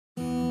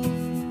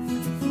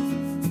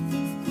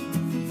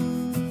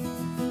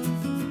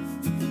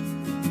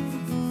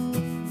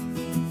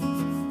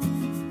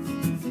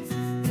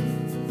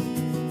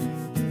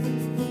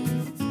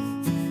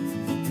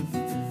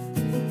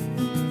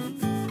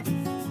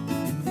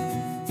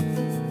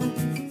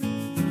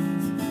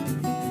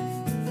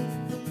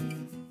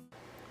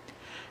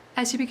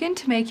As you begin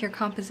to make your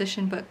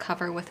composition book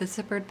cover with a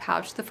zippered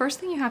pouch, the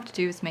first thing you have to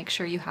do is make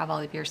sure you have all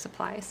of your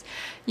supplies.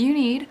 You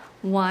need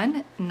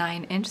one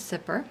 9-inch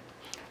zipper,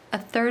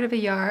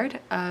 1/3 yard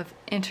of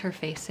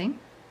interfacing,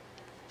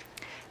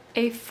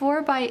 a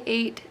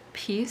 4x8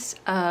 piece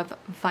of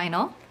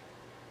vinyl,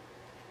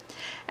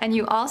 and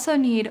you also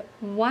need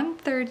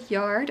 1/3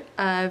 yard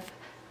of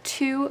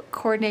 2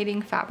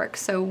 coordinating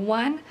fabrics. So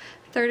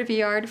 1/3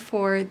 yard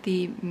for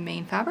the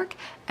main fabric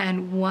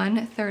and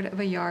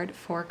 1/3 yard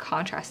for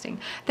contrasting.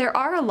 There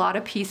are a lot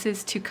of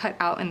pieces to cut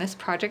out in this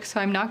project, so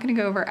I'm not going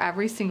to go over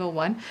every single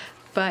one,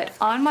 but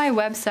on my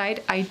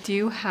website I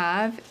do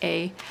have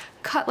a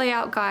cut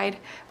layout guide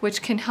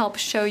which can help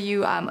show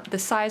you the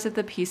size of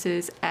the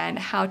pieces and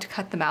how to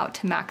cut them out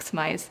to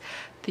maximize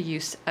the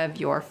use of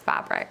your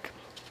fabric.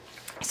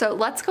 So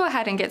let's go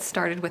ahead and get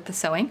started with the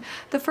sewing.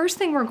 The first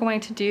thing we're going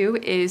to do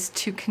is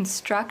to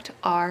construct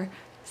our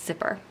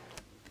zipper.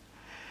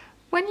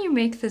 When you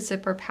make the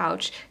zipper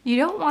pouch, you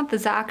don't want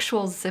the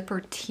actual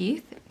zipper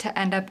teeth to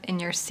end up in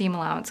your seam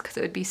allowance because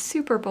it would be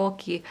super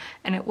bulky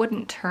and it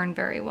wouldn't turn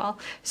very well.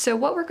 So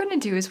what we're going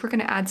to do is we're going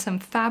to add some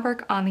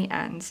fabric on the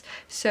ends.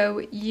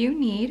 So you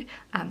need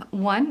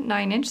one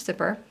 9-inch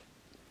zipper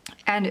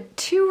and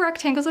 2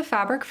 rectangles of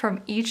fabric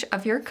from each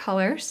of your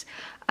colors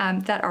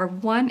that are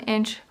 1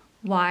 inch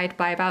wide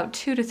by about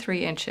 2 to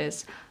 3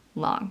 inches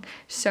long.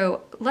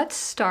 So let's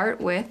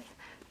start with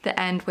the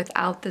end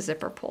without the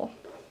zipper pull.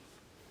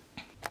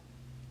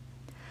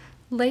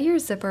 Lay your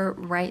zipper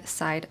right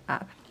side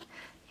up.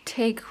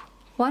 Take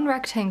 1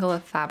 rectangle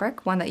of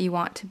fabric, one that you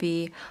want to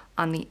be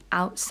on the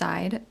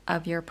outside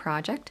of your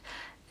project,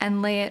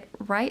 and lay it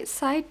right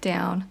side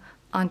down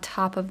on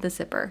top of the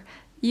zipper.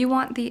 You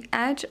want the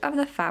edge of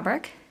the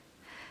fabric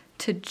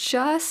to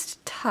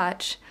just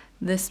touch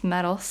this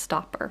metal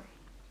stopper.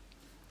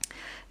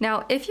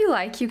 Now, if you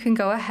like, you can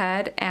go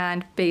ahead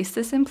and base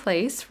this in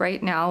place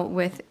right now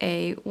with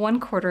a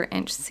 1/4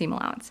 inch seam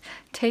allowance.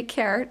 Take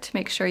care to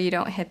make sure you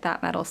don't hit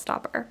that metal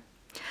stopper.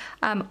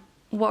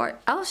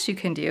 What else you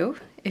can do,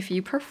 if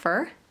you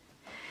prefer,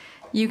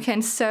 you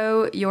can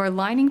sew your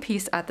lining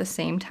piece at the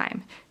same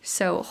time.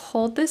 So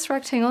hold this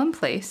rectangle in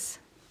place,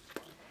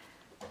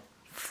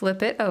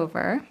 flip it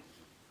over,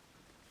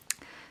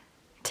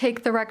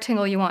 take the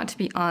rectangle you want to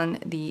be on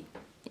the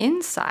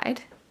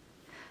inside,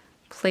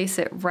 place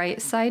it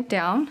right side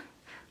down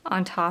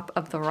on top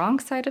of the wrong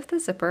side of the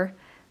zipper,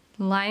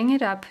 lining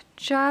it up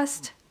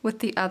just with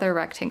the other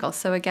rectangle.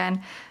 So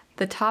again,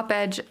 the top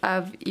edge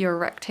of your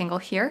rectangle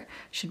here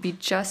should be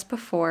just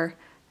before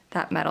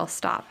that metal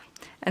stop.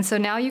 And so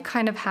now you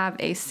kind of have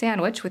a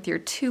sandwich with your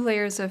 2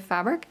 layers of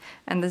fabric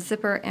and the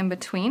zipper in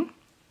between.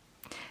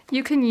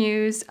 You can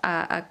use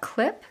a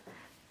clip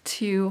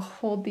to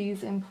hold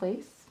these in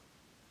place.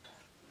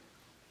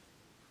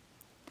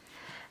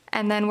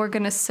 And then we're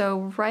going to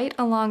sew right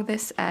along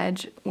this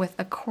edge with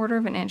a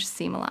 1/4 inch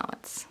seam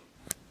allowance.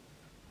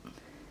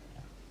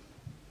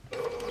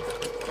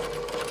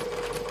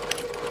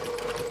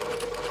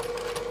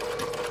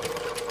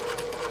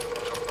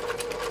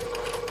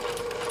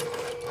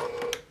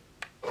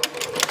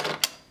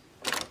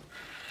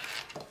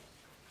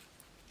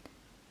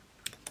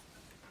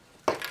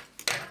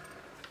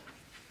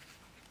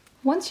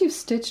 Once you've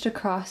stitched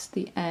across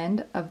the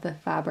end of the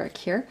fabric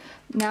here,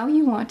 now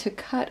you want to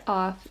cut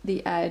off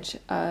the edge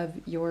of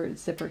your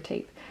zipper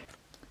tape.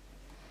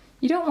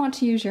 You don't want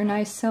to use your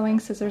nice sewing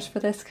scissors for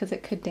this because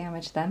it could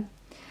damage them,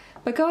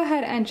 but go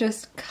ahead and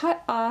just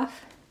cut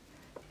off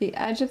the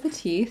edge of the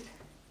teeth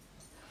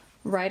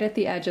right at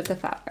the edge of the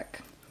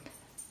fabric.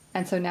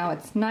 And so now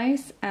it's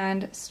nice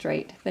and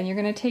straight. Then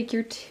you're going to take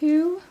your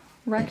 2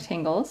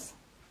 rectangles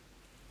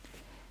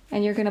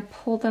and you're going to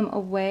pull them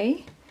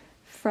away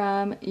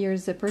from your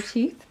zipper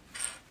teeth,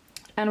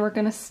 and we're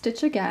going to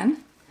stitch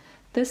again.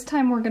 This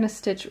time we're going to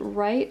stitch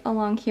right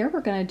along here.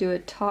 We're going to do a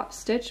top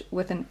stitch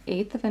with an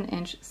 1/8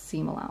 inch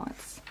seam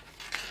allowance.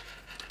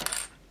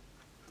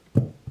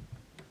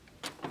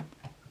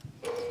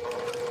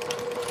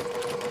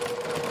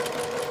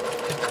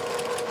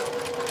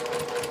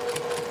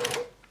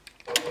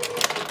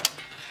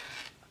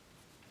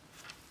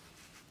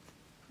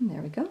 And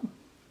there we go.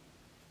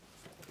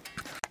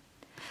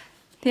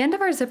 The end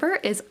of our zipper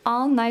is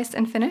all nice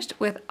and finished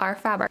with our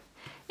fabric.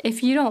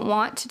 If you don't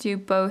want to do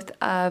both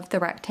of the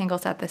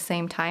rectangles at the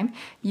same time,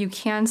 you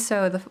can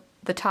sew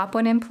the top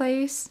one in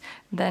place,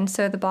 then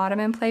sew the bottom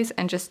in place,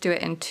 and just do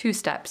it in 2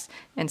 steps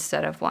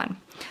instead of 1.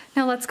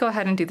 Now let's go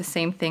ahead and do the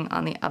same thing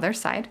on the other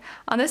side.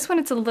 On this one,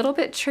 it's a little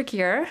bit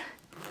trickier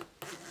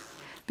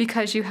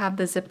because you have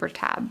the zipper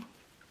tab.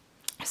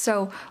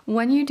 So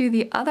when you do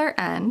the other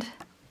end,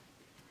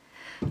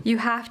 you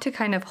have to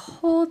kind of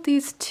hold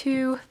these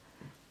 2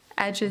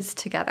 edges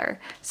together.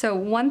 So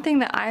one thing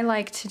that I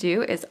like to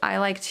do is I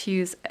like to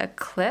use a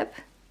clip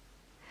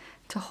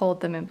to hold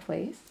them in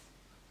place.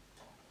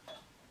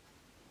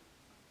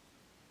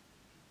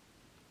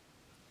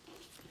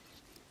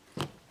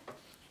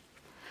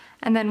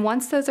 And then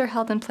once those are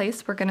held in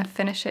place, we're going to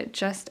finish it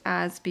just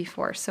as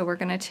before. So we're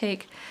going to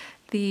take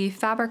the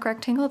fabric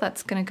rectangle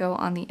that's going to go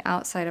on the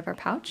outside of our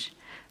pouch.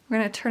 We're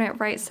going to turn it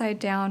right side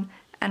down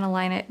and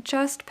align it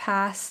just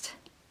past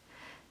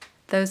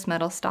those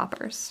metal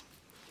stoppers.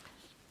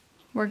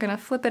 We're going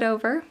to flip it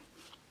over.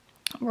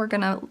 We're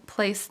going to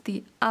place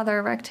the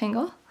other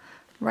rectangle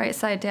right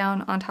side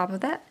down on top of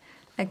that.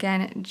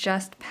 Again,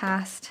 just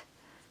past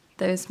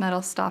those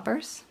metal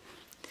stoppers.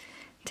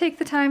 Take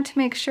the time to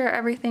make sure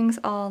everything's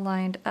all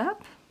lined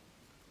up.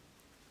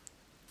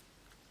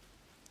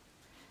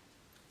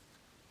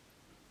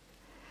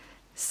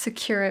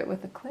 Secure it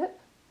with a clip.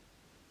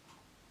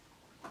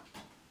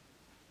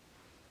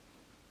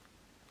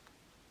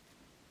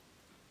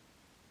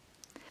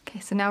 Okay,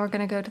 so now we're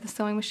going to go to the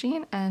sewing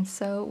machine and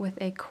sew with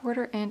a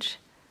 1/4 inch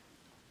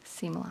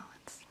seam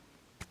allowance.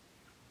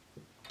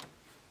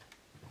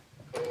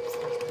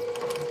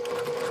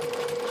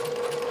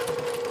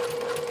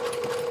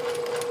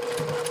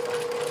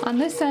 On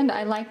this end,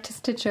 I like to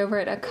stitch over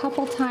it a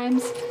couple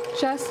times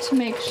just to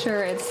make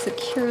sure it's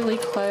securely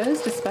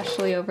closed,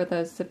 especially over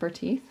those zipper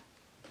teeth.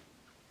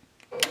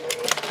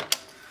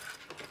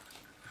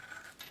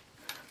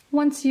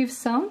 Once you've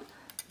sewn,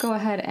 go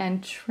ahead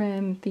and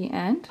trim the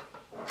end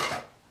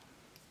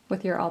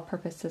with your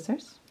all-purpose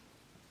scissors.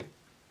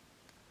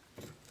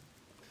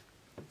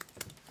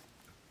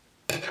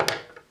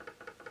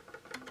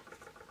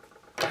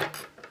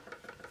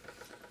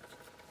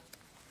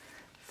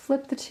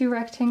 Flip the 2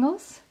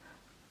 rectangles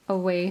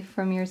away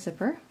from your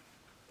zipper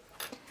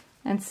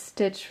and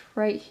stitch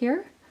right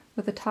here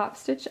with a top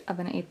stitch of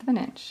 1/8 of an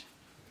inch.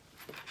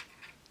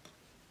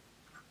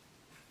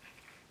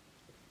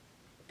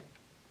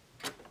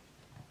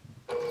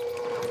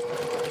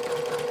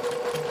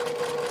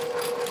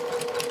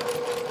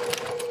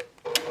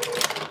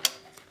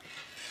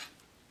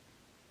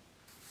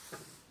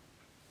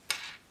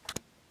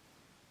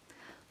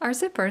 Our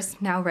zipper's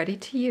now ready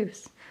to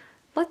use.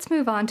 Let's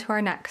move on to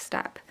our next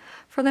step.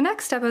 For the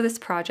next step of this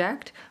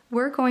project,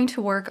 we're going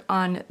to work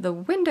on the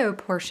window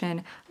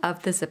portion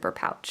of the zipper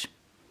pouch.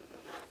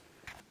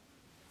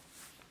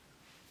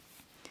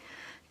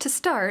 To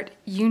start,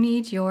 you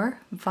need your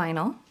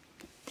vinyl,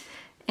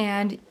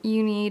 and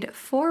you need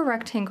 4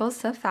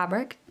 rectangles of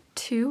fabric,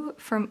 2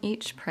 from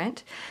each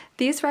print.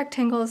 These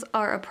rectangles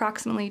are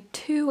approximately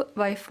 2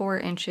 by 4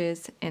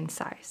 inches in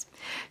size.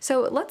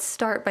 So let's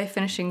start by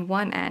finishing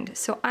one end.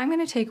 So I'm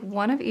going to take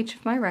one of each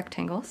of my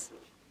rectangles,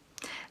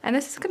 and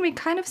this is going to be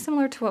kind of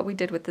similar to what we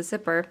did with the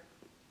zipper.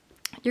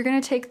 You're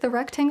going to take the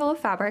rectangle of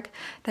fabric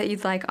that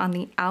you'd like on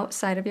the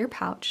outside of your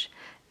pouch,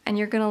 and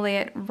you're going to lay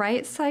it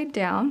right side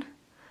down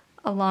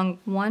along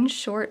one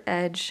short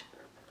edge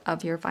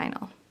of your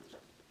vinyl.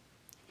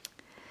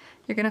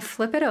 You're going to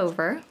flip it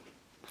over,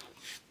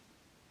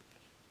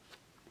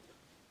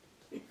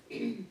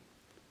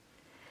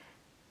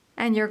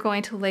 and you're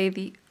going to lay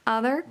the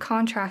other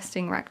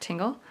contrasting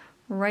rectangle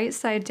right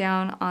side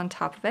down on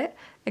top of it.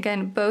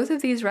 Again, both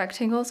of these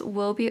rectangles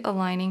will be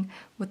aligning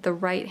with the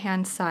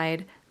right-hand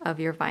side of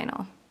your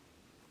vinyl.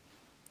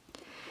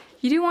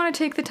 You do want to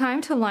take the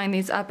time to line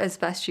these up as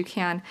best you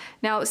can.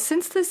 Now,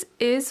 since this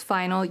is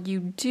vinyl, you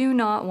do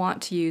not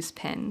want to use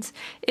pins.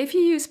 If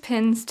you use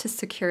pins to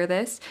secure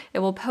this, it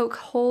will poke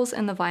holes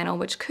in the vinyl,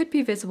 which could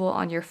be visible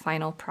on your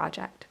final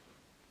project.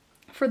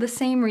 For the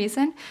same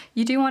reason,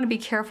 you do want to be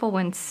careful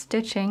when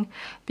stitching,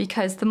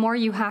 because the more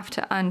you have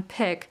to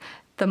unpick,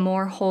 the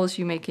more holes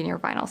you make in your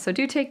vinyl. So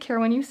do take care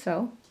when you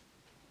sew.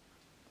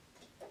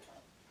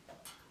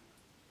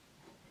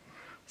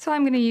 So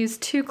I'm going to use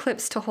 2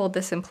 clips to hold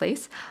this in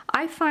place.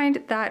 I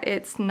find that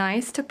it's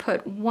nice to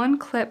put 1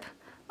 clip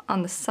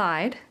on the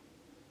side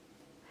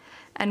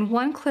and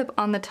 1 clip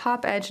on the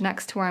top edge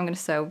next to where I'm going to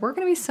sew. We're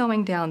going to be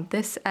sewing down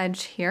this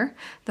edge here,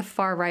 the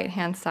far right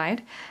hand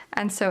side,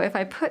 and so if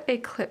I put a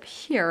clip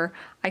here,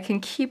 I can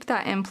keep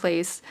that in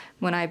place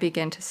when I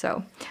begin to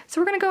sew.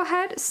 So we're going to go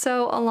ahead,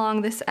 sew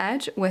along this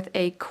edge with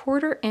a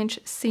 1/4 inch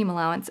seam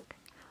allowance.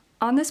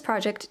 On this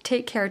project,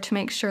 take care to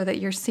make sure that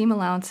your seam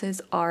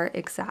allowances are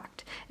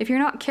exact. If you're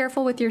not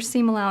careful with your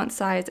seam allowance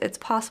size, it's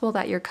possible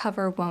that your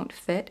cover won't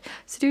fit,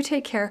 so do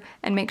take care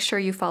and make sure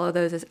you follow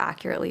those as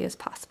accurately as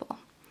possible.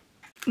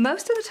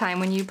 Most of the time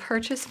when you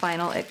purchase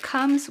vinyl, it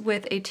comes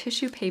with a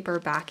tissue paper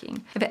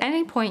backing. If at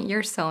any point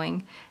you're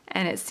sewing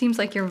and it seems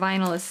like your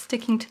vinyl is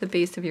sticking to the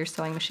base of your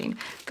sewing machine,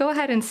 go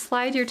ahead and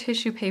slide your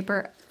tissue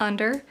paper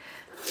under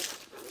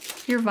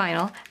your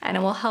vinyl and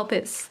it will help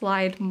it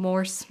slide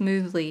more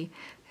smoothly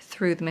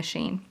through the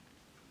machine.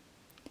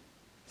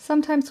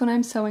 Sometimes when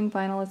I'm sewing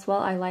vinyl as well,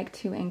 I like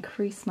to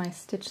increase my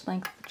stitch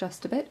length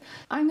just a bit.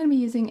 I'm going to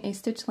be using a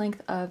stitch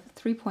length of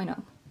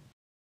 3.0.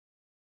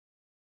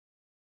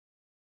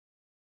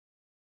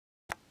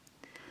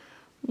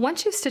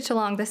 Once you stitch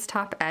along this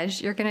top edge,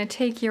 you're going to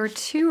take your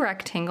 2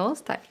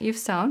 rectangles that you've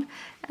sewn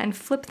and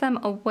flip them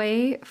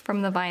away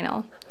from the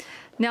vinyl.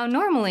 Now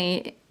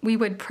normally we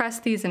would press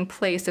these in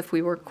place if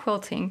we were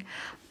quilting,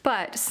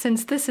 but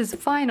since this is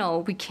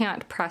vinyl, we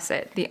can't press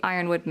it. The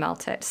iron would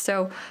melt it.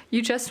 So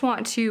you just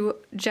want to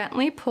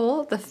gently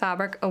pull the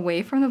fabric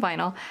away from the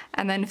vinyl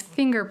and then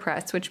finger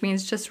press, which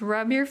means just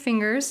rub your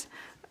fingers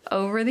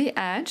over the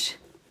edge.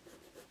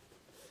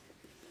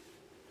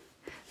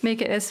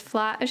 Make it as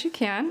flat as you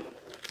can.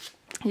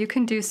 You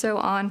can do so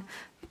on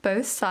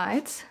both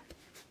sides.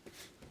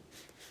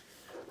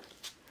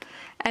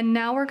 And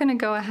now we're going to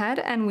go ahead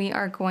and we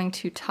are going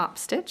to top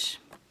stitch.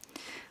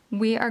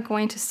 We are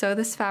going to sew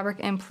this fabric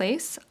in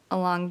place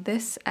along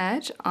this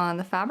edge on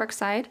the fabric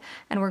side,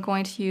 and we're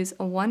going to use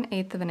a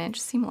 1/8 of an inch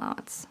seam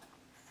allowance.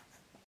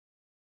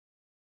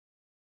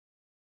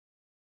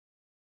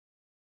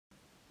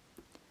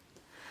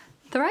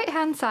 The right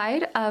hand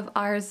side of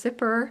our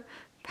zipper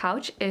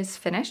pouch is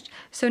finished.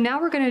 So now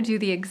we're going to do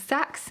the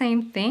exact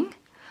same thing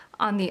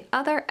on the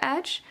other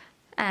edge,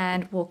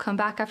 and we'll come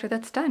back after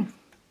that's done.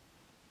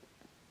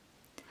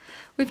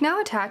 We've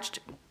now attached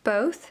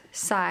both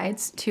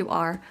sides to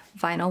our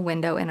vinyl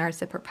window in our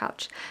zipper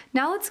pouch.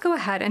 Now let's go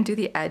ahead and do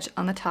the edge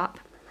on the top.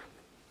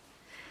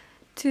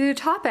 To the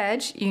top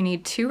edge, you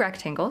need 2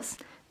 rectangles.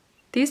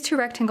 These 2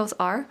 rectangles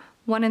are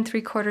 1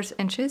 3/4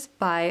 inches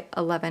by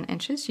 11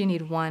 inches. You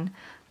need 1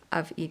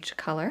 of each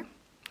color.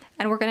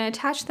 And we're going to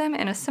attach them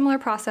in a similar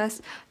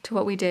process to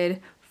what we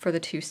did for the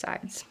 2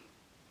 sides.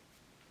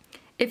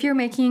 If you're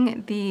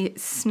making the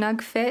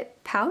snug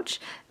fit pouch,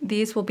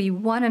 these will be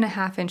 1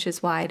 1/2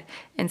 inches wide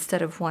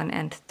instead of 1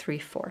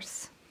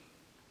 3/4.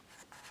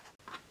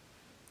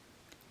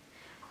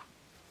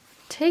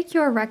 Take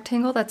your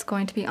rectangle that's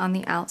going to be on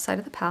the outside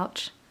of the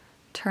pouch,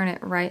 turn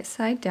it right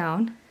side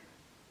down,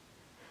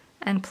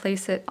 and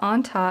place it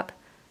on top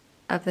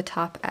of the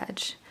top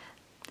edge.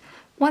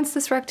 Once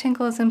this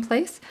rectangle is in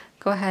place,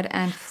 go ahead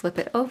and flip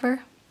it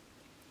over.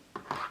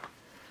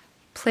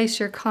 Place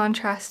your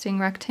contrasting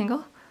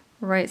rectangle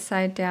right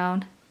side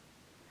down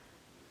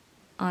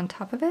on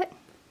top of it.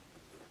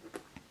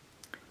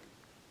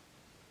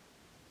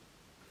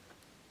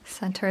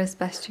 Center as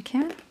best you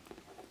can.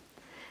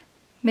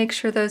 Make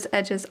sure those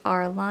edges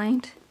are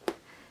aligned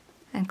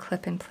and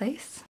clip in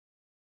place.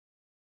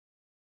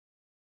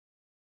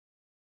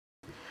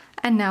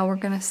 And now we're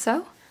going to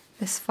sew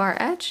this far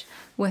edge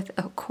with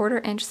a 1/4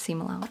 inch seam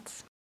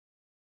allowance.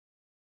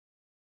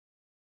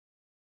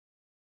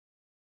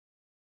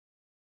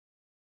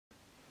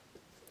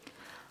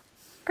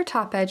 Our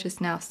top edge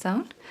is now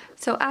sewn.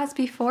 So as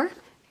before,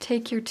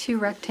 take your 2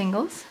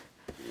 rectangles,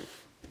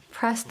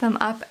 press them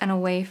up and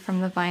away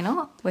from the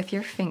vinyl with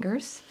your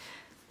fingers.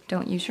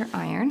 Don't use your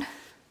iron.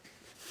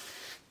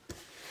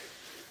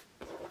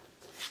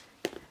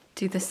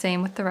 Do the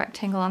same with the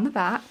rectangle on the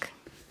back.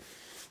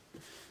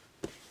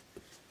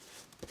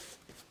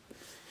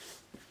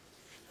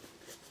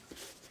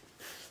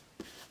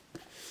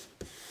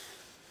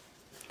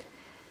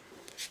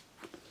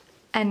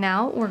 And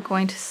now we're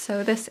going to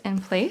sew this in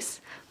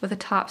place with a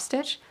top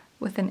stitch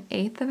with an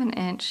 1/8 of an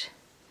inch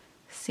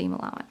seam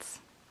allowance.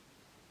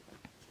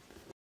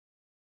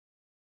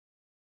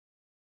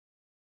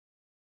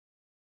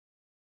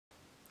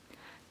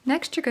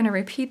 Next, you're going to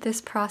repeat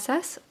this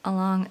process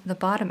along the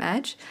bottom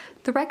edge.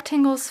 The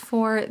rectangles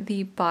for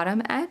the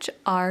bottom edge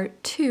are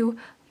 2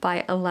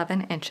 by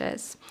 11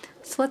 inches.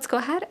 So let's go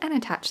ahead and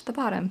attach the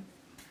bottom.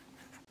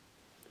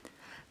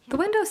 The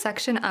window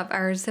section of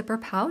our zipper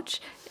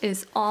pouch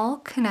is all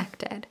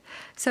connected.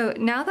 So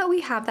now that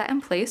we have that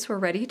in place, we're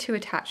ready to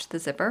attach the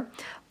zipper.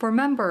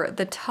 Remember,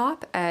 the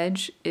top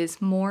edge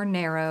is more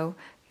narrow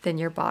than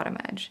your bottom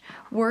edge.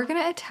 We're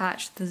going to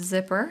attach the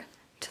zipper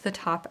to the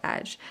top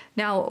edge.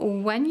 Now,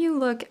 when you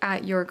look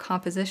at your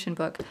composition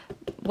book,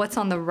 what's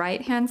on the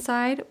right-hand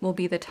side will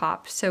be the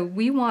top. So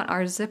we want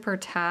our zipper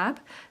tab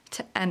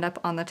to end up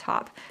on the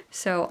top.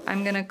 So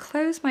I'm going to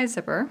close my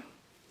zipper.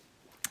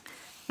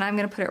 And I'm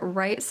going to put it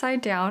right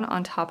side down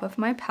on top of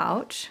my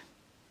pouch.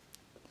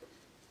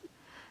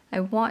 I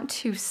want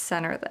to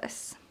center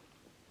this.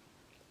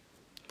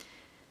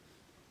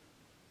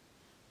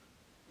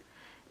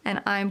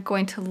 And I'm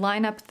going to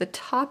line up the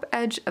top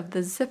edge of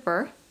the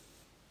zipper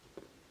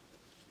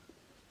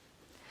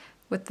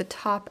with the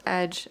top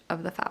edge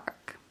of the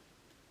fabric.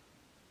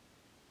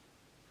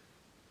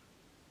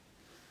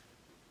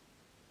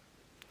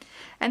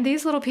 And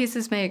these little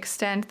pieces may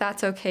extend,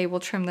 that's okay, we'll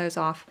trim those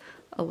off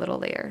a little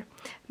later.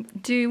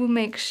 Do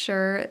make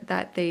sure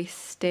that they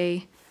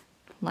stay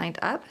lined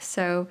up.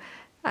 So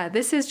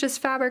this is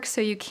just fabric,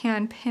 so you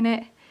can pin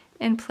it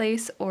in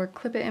place or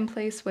clip it in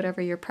place,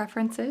 whatever your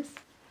preference is.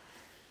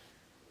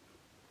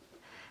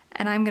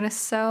 And I'm going to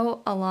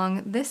sew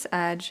along this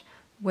edge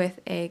with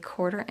a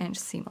 1/4 inch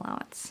seam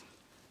allowance.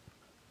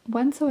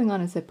 When sewing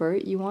on a zipper,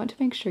 you want to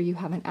make sure you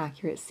have an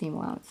accurate seam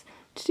allowance.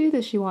 To do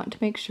this, you want to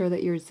make sure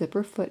that your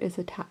zipper foot is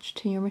attached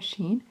to your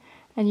machine,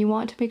 and you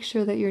want to make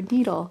sure that your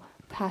needle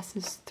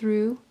passes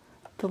through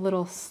the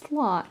little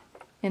slot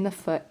in the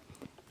foot.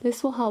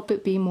 This will help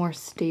it be more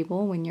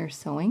stable when you're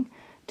sewing.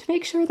 To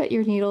make sure that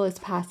your needle is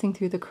passing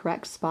through the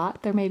correct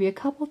spot, there may be a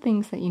couple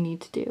things that you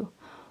need to do.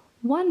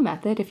 One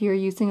method, if you're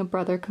using a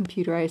Brother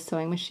computerized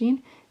sewing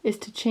machine, is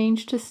to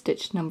change to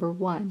stitch number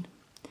 1.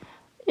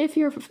 If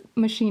your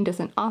machine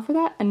doesn't offer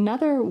that,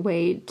 another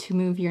way to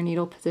move your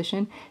needle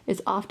position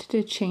is often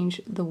to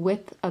change the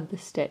width of the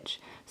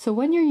stitch. So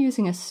when you're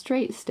using a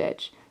straight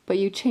stitch, but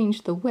you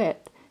change the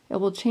width, it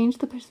will change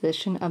the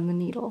position of the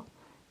needle.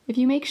 If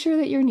you make sure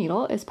that your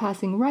needle is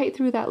passing right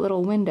through that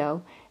little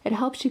window, it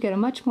helps you get a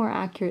much more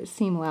accurate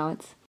seam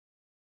allowance.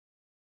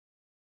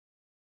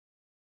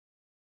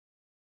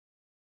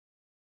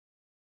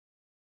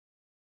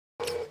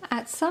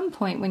 At some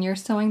point when you're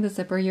sewing the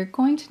zipper, you're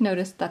going to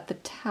notice that the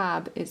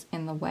tab is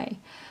in the way.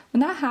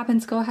 When that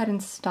happens, go ahead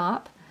and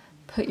stop,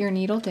 put your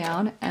needle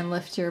down and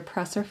lift your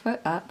presser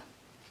foot up.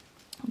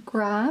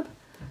 Grab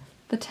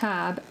the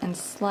tab and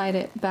slide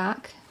it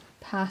back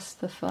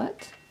past the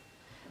foot.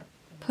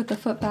 Put the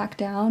foot back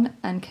down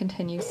and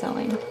continue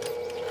sewing.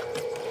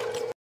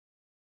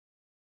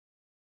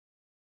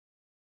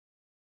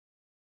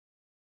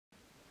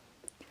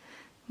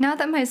 Now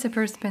that my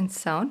zipper's been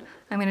sewn,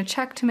 I'm going to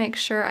check to make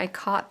sure I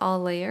caught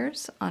all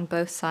layers on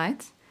both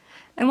sides.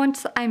 And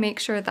once I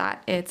make sure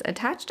that it's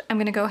attached, I'm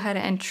going to go ahead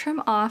and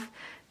trim off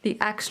the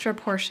extra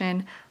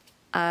portion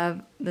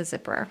of the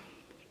zipper.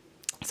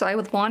 So I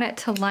would want it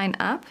to line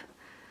up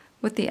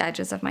with the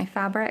edges of my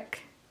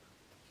fabric.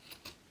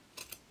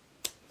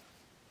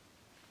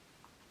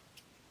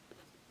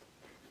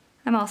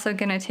 I'm also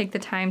going to take the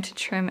time to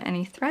trim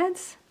any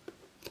threads.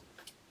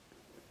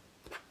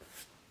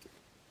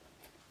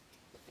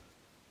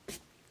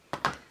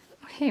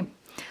 Okay,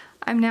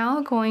 I'm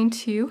now going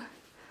to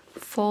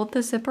fold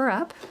the zipper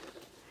up,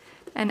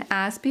 and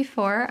as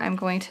before, I'm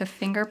going to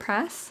finger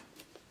press.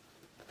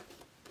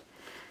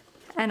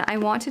 And I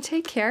want to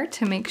take care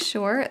to make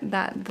sure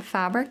that the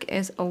fabric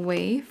is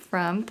away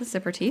from the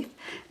zipper teeth,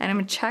 and I'm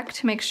going to check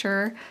to make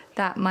sure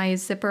that my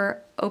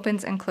zipper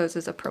opens and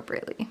closes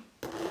appropriately.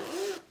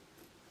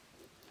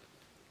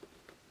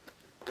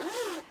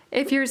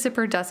 If your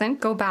zipper doesn't,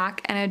 go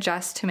back and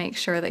adjust to make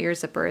sure that your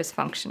zipper is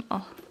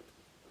functional.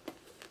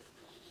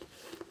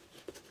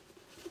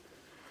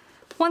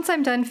 Once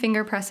I'm done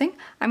finger pressing,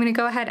 I'm going to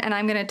go ahead and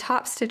I'm going to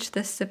top stitch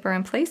this zipper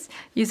in place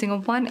using a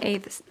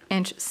 1/8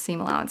 inch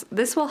seam allowance.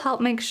 This will help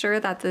make sure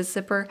that the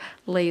zipper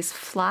lays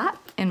flat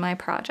in my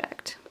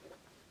project.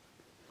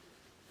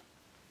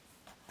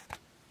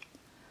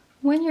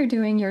 When you're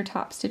doing your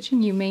top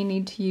stitching, you may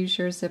need to use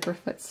your zipper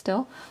foot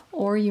still,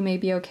 or you may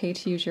be okay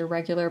to use your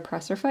regular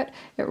presser foot.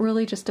 It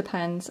really just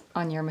depends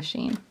on your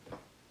machine.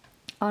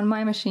 On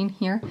my machine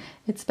here,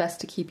 it's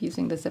best to keep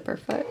using the zipper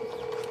foot.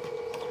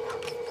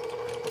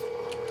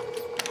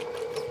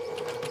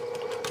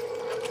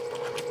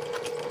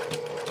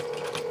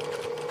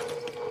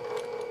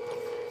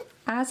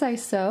 As I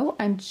sew,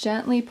 I'm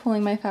gently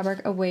pulling my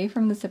fabric away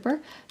from the zipper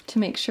to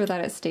make sure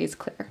that it stays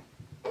clear.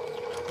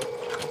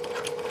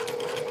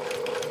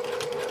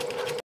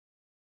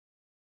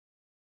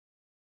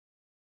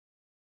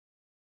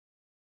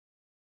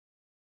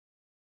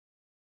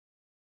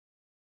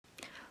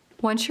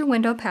 Once your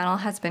window panel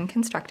has been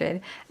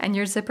constructed and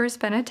your zipper's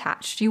been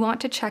attached, you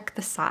want to check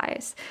the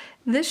size.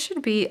 This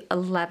should be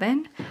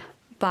 11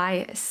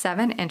 by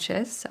 7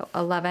 inches, so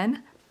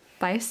 11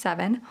 by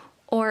 7,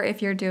 or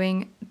if you're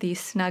doing the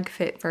snug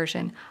fit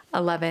version,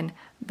 11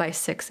 by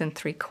 6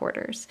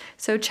 3/4.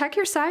 So check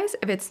your size.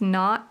 If it's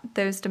not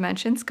those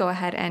dimensions, go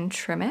ahead and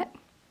trim it.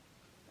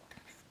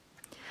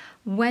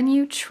 When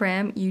you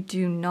trim, you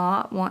do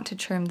not want to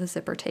trim the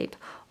zipper tape.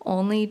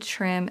 Only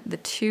trim the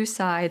two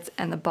sides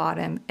and the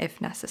bottom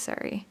if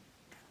necessary.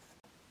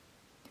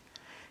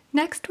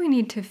 Next, we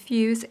need to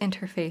fuse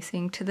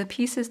interfacing to the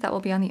pieces that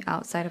will be on the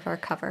outside of our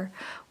cover.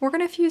 We're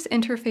going to fuse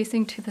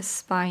interfacing to the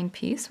spine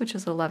piece, which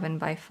is 11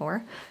 by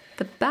 4,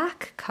 the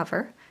back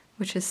cover,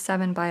 which is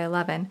 7 by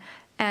 11,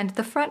 and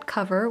the front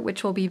cover,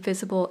 which will be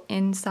visible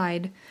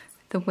inside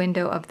the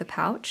window of the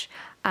pouch,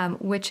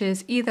 which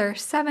is either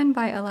 7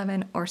 by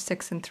 11 or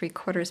 6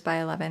 3/4 by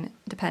 11,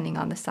 depending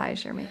on the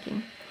size you're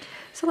making.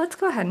 So let's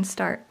go ahead and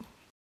start.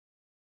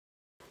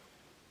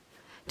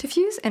 To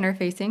fuse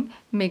interfacing,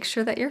 make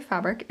sure that your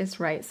fabric is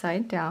right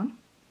side down.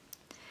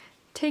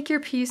 Take your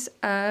piece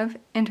of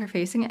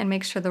interfacing and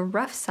make sure the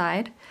rough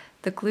side,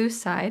 the glue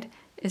side,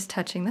 is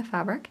touching the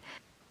fabric.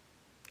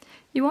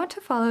 You want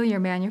to follow your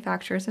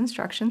manufacturer's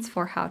instructions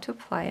for how to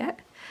apply it.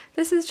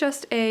 This is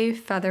just a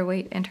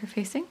featherweight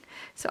interfacing,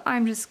 so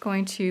I'm just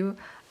going to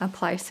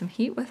apply some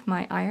heat with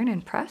my iron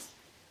and press.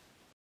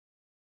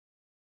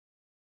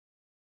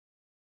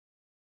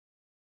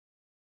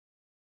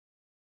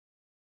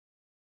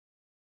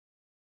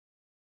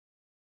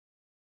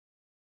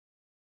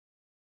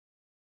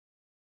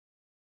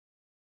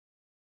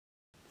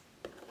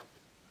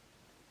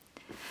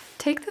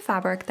 Take the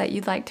fabric that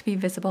you'd like to be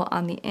visible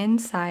on the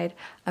inside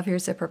of your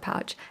zipper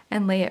pouch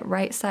and lay it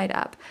right side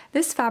up.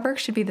 This fabric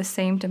should be the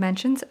same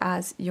dimensions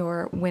as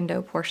your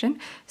window portion,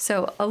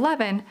 so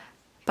 11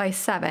 by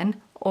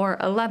 7 or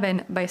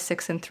 11 by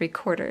 6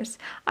 3/4.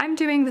 I'm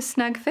doing the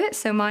snug fit,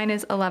 so mine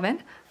is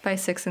 11 by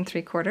 6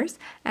 3/4,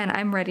 and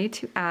I'm ready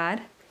to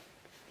add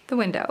the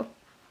window.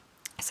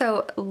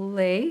 So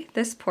lay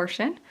this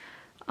portion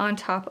on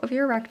top of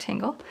your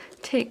rectangle.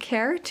 Take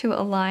care to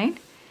align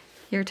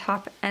your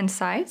top and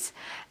sides,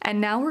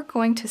 and now we're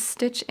going to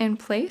stitch in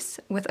place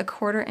with a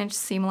 1/4 inch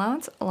seam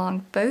allowance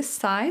along both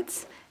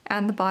sides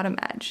and the bottom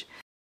edge.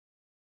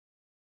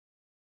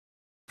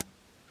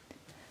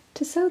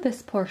 To sew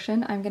this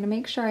portion, I'm going to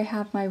make sure I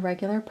have my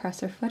regular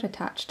presser foot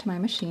attached to my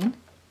machine.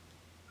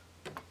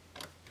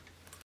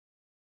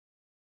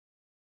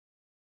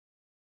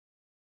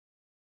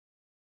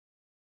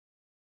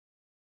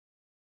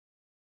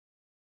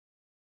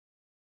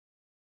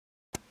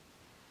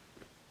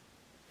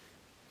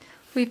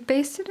 We've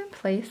basted in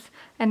place,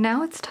 and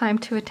now it's time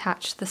to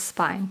attach the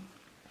spine.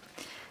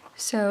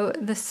 So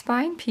the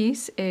spine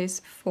piece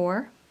is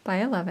 4 by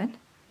 11.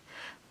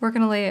 We're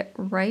going to lay it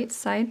right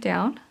side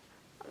down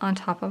on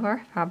top of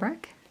our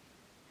fabric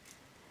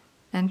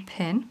and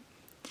pin.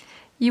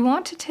 You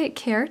want to take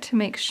care to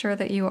make sure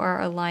that you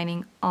are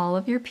aligning all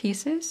of your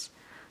pieces.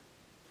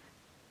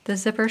 The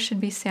zipper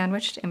should be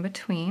sandwiched in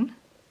between.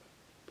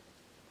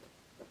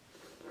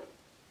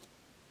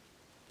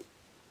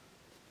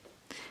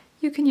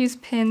 You can use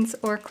pins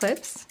or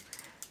clips.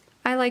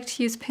 I like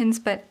to use pins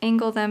but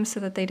angle them so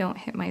that they don't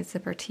hit my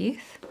zipper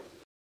teeth.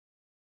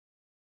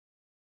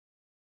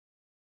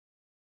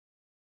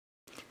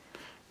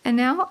 And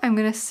now I'm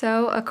going to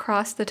sew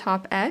across the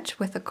top edge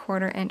with a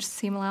 1/4 inch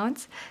seam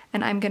allowance,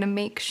 and I'm going to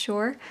make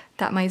sure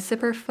that my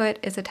zipper foot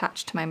is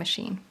attached to my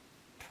machine.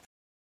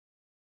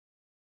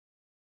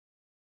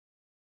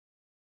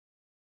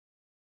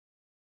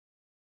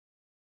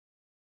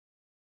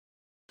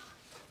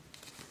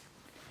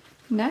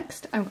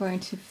 Next, I'm going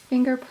to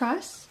finger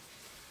press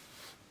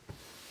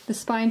the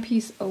spine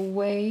piece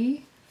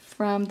away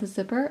from the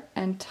zipper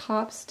and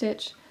top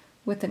stitch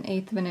with an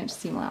 1/8 of an inch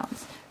seam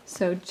allowance.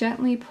 So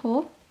gently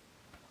pull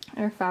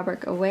our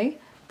fabric away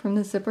from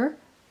the zipper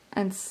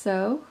and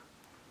sew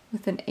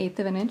with an 1/8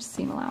 of an inch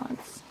seam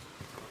allowance.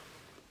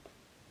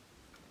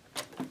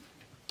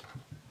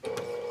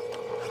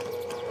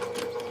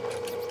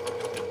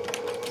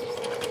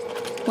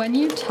 When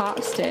you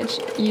top stitch,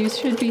 you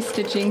should be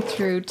stitching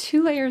through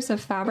 2 layers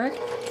of fabric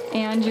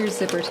and your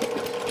zipper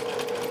tape.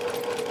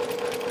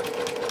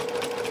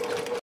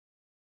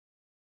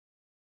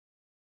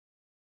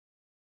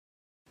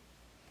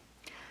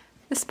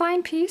 The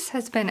spine piece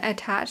has been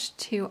attached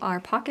to our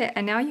pocket,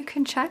 and now you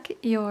can check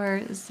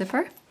your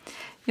zipper.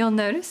 You'll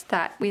notice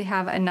that we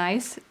have a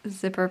nice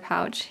zipper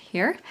pouch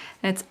here,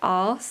 and it's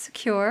all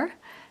secure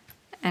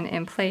and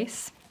in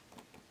place.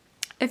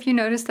 If you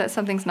notice that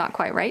something's not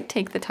quite right,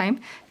 take the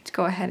time to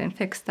go ahead and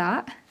fix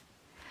that.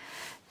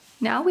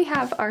 Now we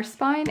have our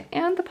spine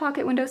and the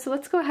pocket window, so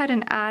let's go ahead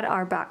and add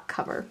our back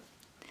cover.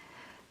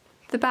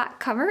 The back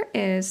cover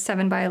is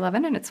 7 by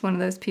 11, and it's one of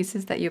those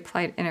pieces that you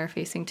applied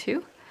interfacing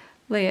to.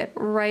 Lay it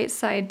right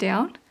side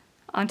down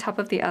on top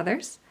of the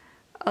others,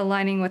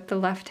 aligning with the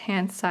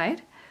left-hand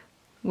side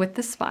with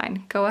the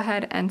spine. Go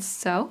ahead and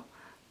sew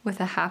with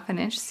a 1/2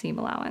 inch seam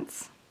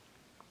allowance.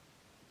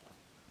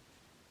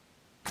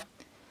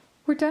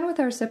 We're done with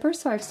our zipper,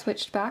 so I've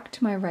switched back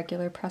to my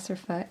regular presser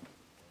foot.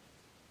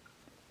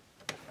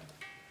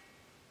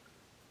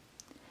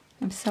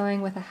 I'm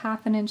sewing with a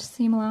 1/2 inch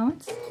seam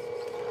allowance.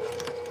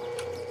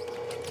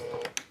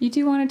 You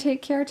do want to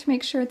take care to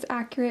make sure it's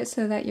accurate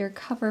so that your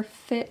cover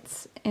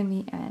fits in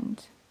the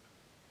end.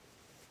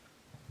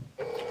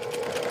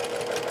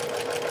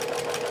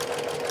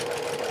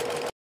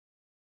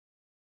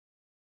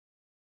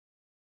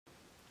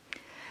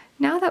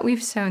 Now that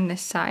we've sewn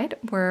this side,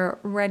 we're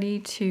ready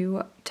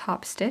to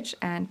top stitch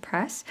and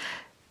press.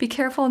 Be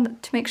careful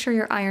to make sure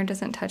your iron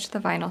doesn't touch the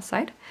vinyl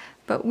side,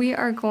 but we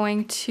are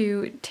going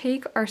to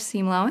take our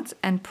seam allowance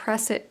and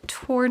press it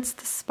towards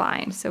the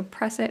spine. So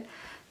press it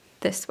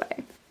this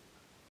way.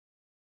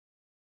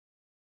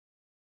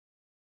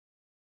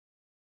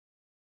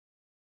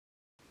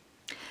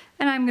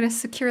 And I'm going to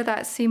secure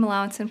that seam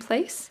allowance in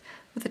place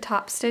with a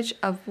top stitch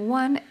of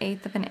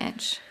 1/8 of an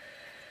inch.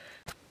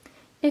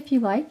 If you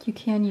like, you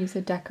can use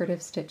a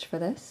decorative stitch for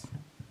this.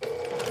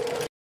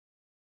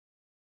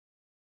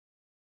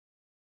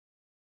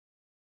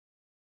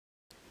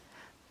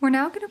 We're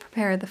now going to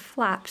prepare the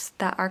flaps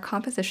that our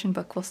composition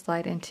book will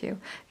slide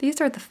into.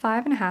 These are the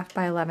 5.5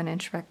 by 11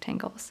 inch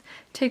rectangles.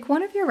 Take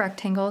one of your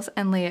rectangles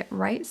and lay it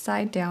right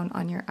side down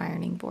on your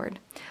ironing board.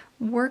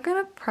 We're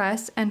going to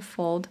press and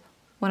fold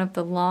one of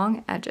the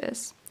long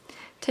edges.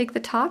 Take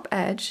the top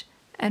edge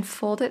and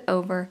fold it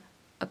over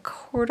a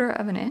 1/4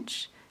 of an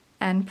inch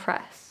and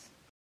press.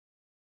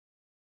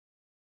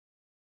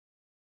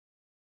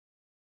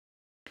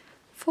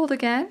 Fold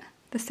again,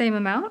 the same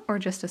amount or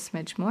just a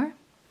smidge more.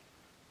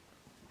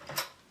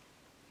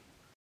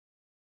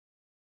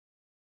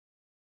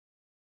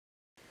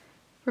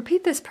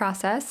 Repeat this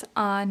process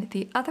on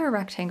the other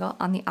rectangle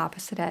on the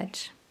opposite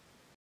edge.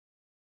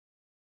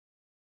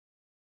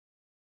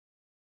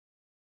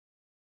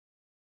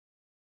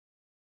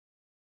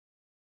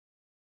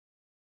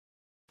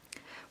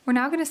 We're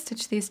now going to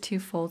stitch these 2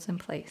 folds in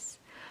place.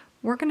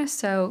 We're going to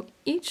sew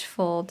each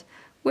fold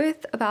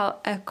with about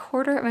a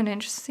 1/4 of an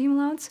inch seam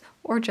allowance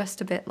or just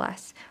a bit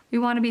less. We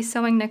want to be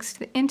sewing next to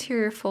the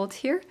interior fold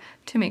here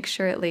to make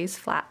sure it lays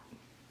flat.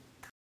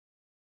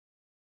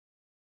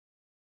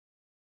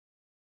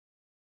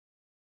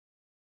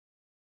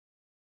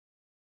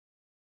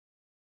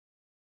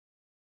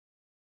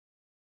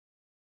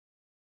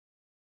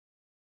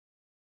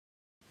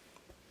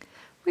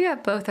 We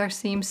have both our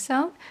seams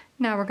sewn.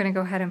 Now we're going to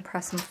go ahead and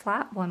press them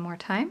flat one more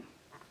time.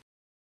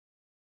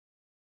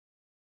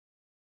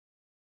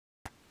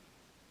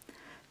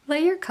 Lay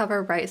your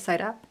cover right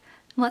side up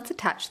and let's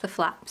attach the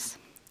flaps.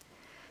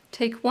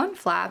 Take one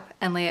flap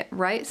and lay it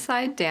right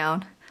side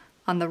down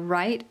on the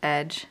right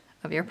edge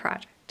of your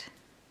project.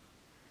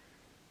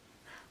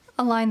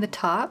 Align the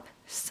top,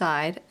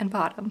 side, and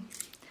bottom.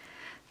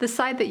 The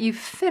side that you've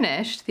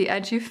finished, the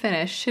edge you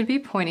finished, should be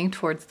pointing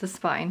towards the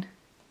spine.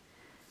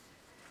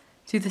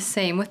 Do the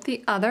same with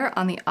the other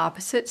on the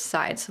opposite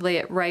side. So lay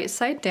it right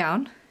side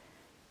down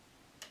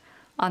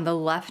on the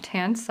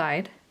left-hand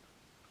side.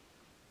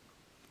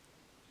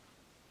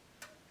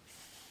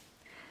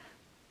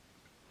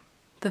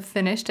 The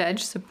finished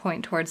edge should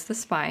point towards the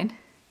spine.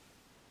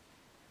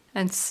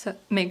 And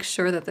make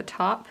sure that the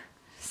top,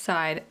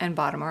 side, and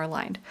bottom are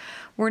aligned.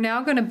 We're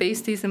now going to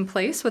baste these in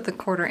place with a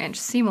 1/4 inch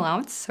seam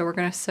allowance. So we're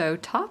going to sew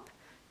top,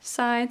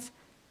 sides,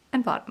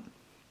 and bottom.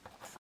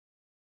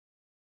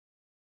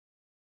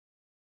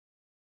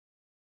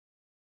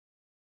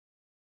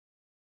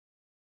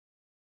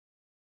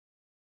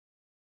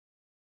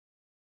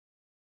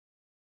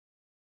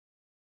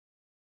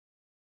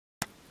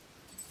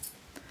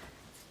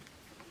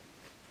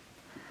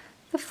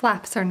 The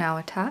flaps are now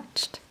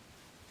attached.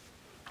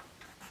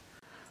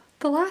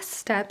 The last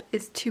step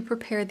is to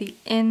prepare the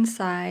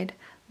inside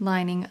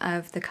lining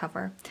of the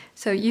cover.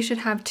 So you should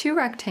have 2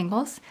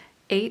 rectangles,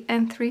 8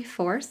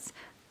 3/4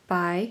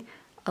 by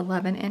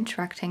 11-inch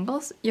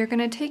rectangles. You're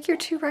going to take your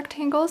 2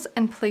 rectangles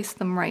and place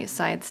them right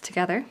sides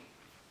together.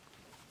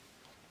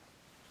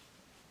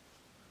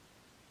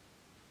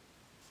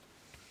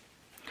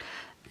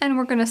 And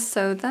we're going to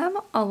sew them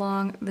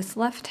along this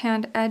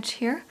left-hand edge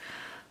here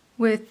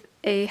with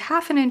a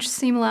 1/2 inch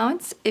seam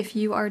allowance if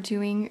you are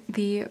doing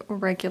the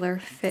regular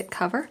fit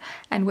cover,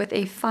 and with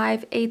a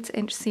 5/8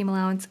 inch seam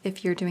allowance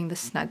if you're doing the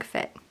snug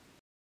fit.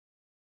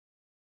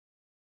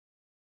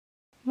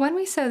 When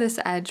we sew this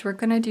edge, we're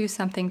going to do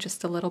something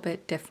just a little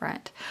bit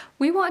different.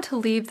 We want to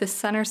leave the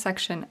center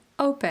section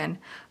open,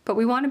 but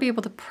we want to be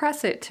able to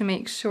press it to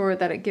make sure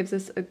that it gives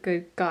us a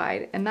good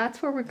guide, and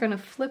that's where we're going to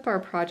flip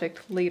our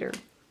project later.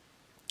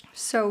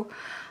 So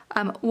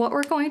what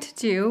we're going to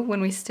do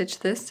when we stitch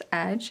this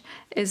edge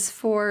is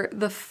for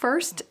the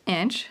first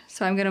inch,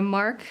 so I'm going to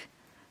mark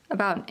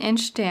about 1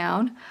 inch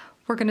down,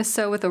 we're going to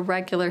sew with a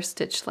regular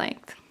stitch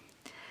length.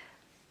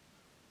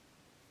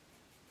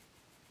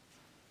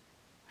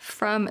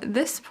 From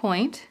this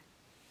point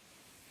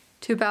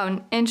to about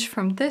 1 inch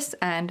from this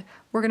end,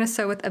 we're going to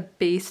sew with a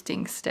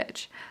basting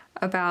stitch,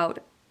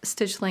 about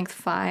stitch length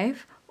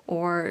 5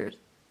 or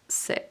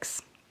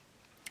 6.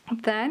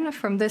 Then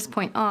from this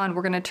point on,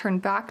 we're going to turn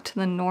back to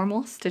the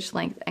normal stitch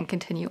length and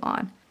continue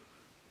on.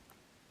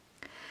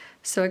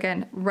 So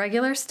again,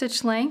 regular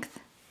stitch length,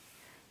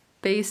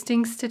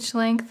 basting stitch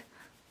length,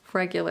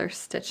 regular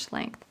stitch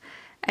length.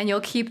 And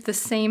you'll keep the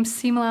same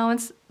seam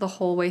allowance the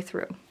whole way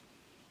through.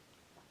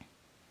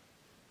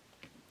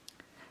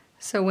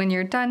 So when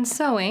you're done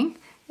sewing,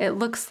 it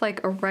looks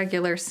like a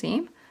regular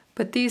seam,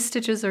 but these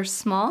stitches are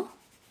small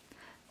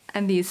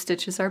and these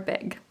stitches are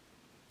big.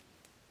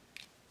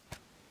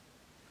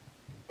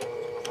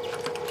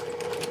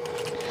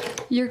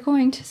 You're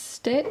going to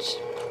stitch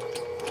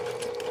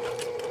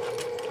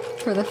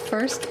for the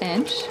first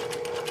inch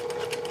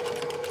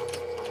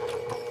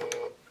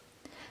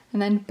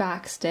and then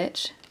back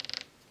stitch.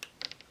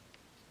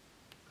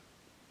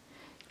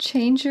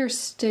 Change your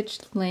stitch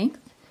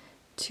length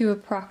to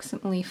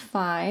approximately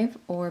 5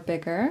 or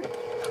bigger.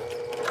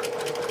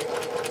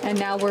 And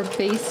now we're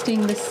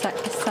basting the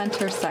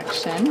center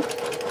section.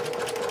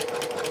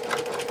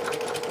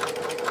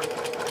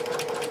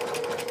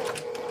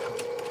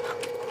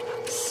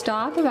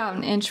 Stop about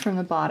 1 inch from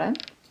the bottom,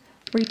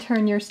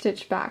 return your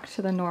stitch back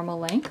to the normal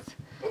length,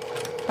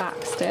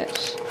 back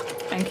stitch,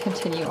 and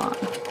continue on.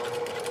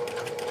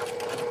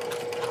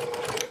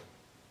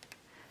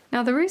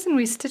 Now the reason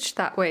we stitched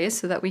that way is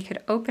so that we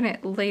could open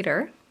it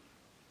later,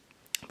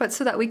 but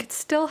so that we could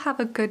still have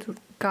a good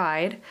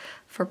guide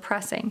for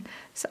pressing.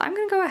 So I'm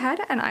going to go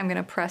ahead and I'm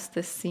going to press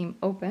this seam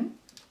open.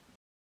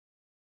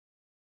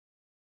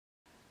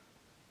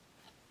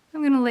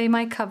 I'm going to lay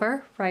my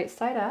cover right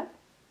side up.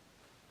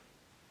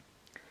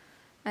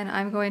 And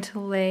I'm going to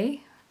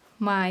lay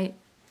my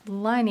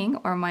lining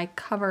or my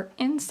cover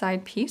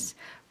inside piece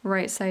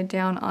right side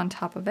down on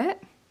top of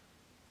it.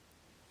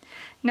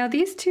 Now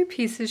these 2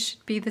 pieces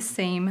should be the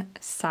same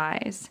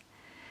size.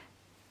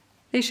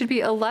 They should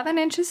be 11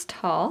 inches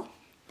tall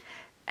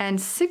and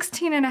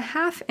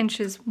 16.5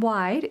 inches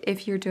wide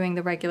if you're doing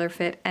the regular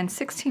fit, and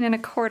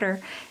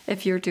 16.25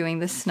 if you're doing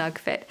the snug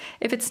fit.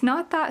 If it's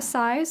not that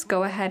size,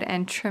 go ahead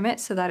and trim it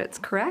so that it's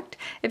correct.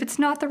 If it's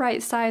not the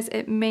right size,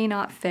 it may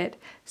not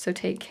fit, so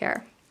take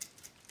care.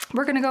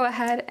 We're going to go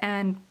ahead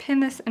and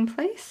pin this in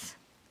place.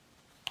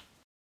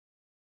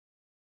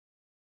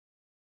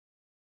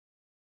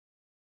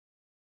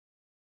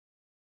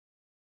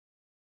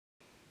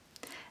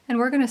 And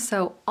we're going to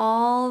sew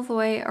all the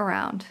way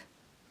around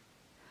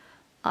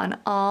on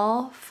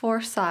all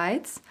 4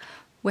 sides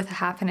with a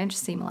 1/2 inch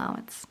seam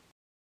allowance.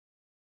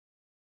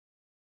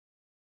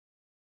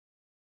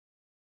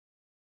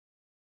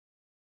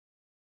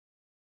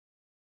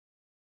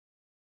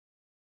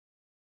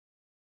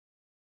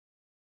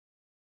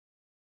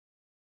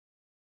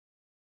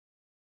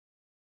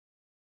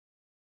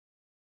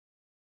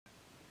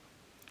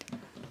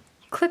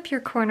 clip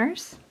your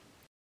corners.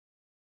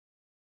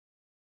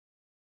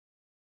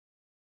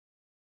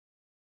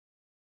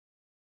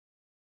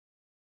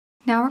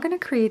 Now we're going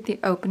to create the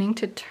opening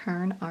to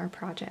turn our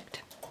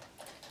project.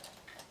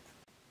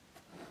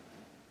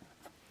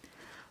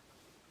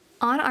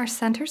 On our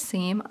center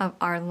seam of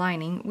our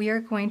lining, we are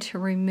going to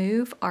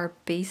remove our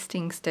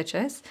basting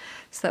stitches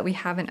so that we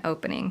have an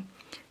opening.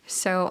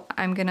 So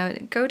I'm going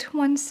to go to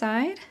one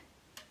side,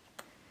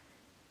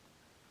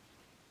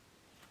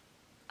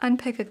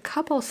 unpick a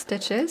couple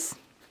stitches,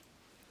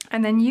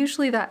 and then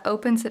usually that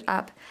opens it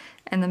up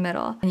in the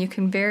middle. And you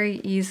can very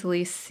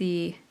easily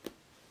see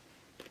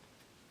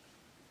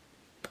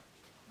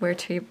where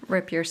to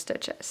rip your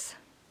stitches.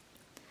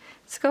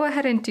 So go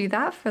ahead and do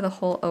that for the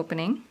whole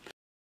opening.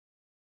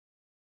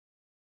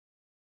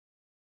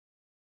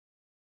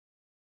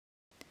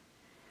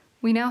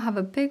 We now have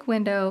a big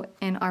window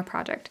in our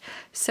project.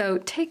 So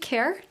take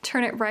care,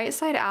 turn it right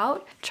side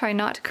out. Try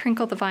not to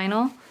crinkle the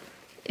vinyl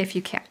if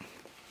you can.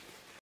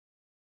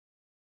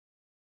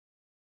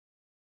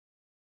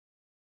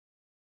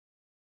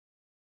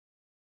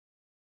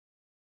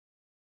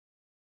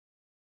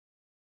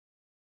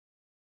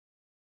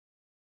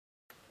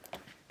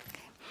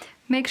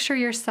 Make sure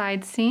your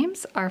side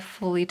seams are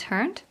fully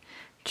turned.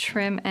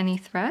 Trim any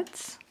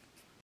threads.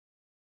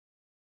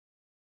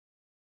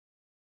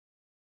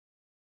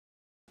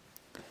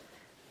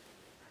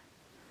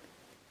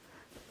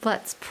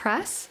 Let's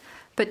press,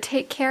 but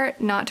take care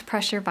not to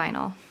press your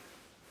vinyl.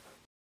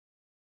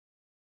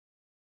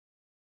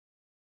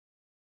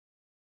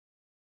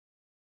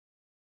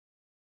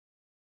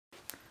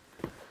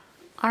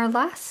 Our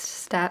last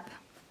step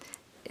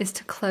is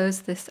to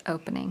close this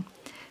opening.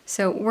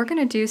 So we're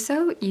going to do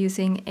so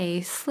using a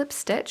slip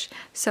stitch.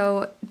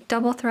 So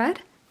double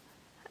thread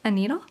a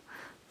needle,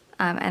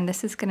 and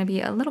this is going to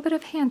be a little bit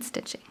of hand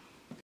stitching.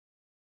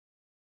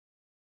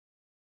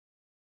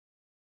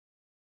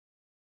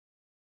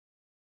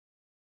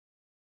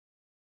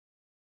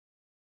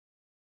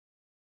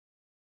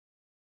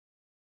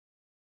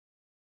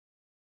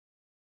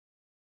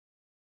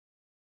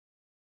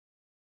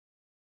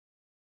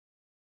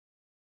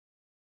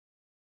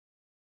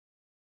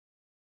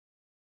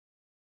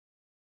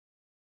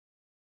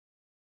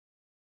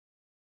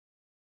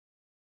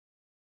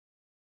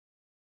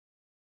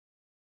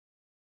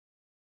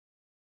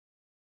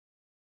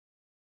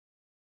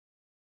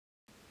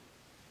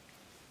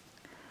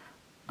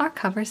 Our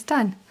cover's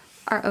done.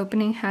 Our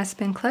opening has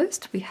been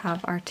closed. We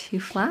have our 2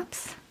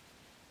 flaps,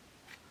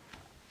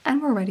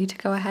 and we're ready to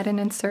go ahead and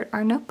insert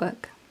our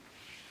notebook.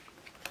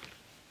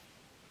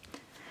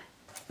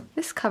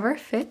 This cover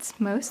fits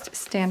most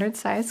standard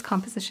size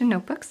composition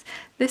notebooks.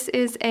 This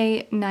is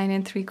a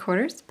 9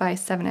 3/4 by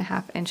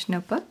 7.5 inch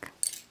notebook.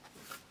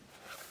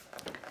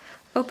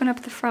 Open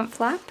up the front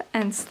flap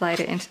and slide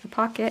it into the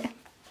pocket.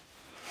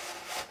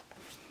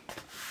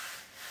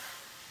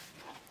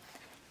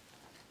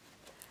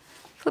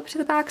 Flip to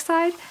the back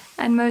side,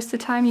 and most of the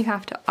time you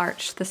have to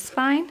arch the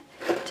spine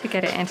to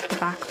get it into the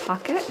back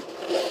pocket.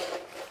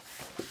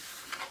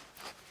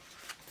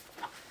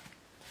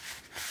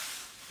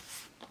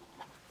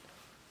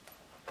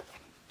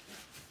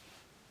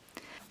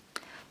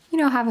 You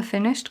now have a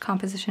finished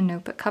composition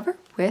notebook cover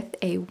with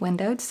a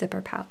windowed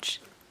zipper pouch.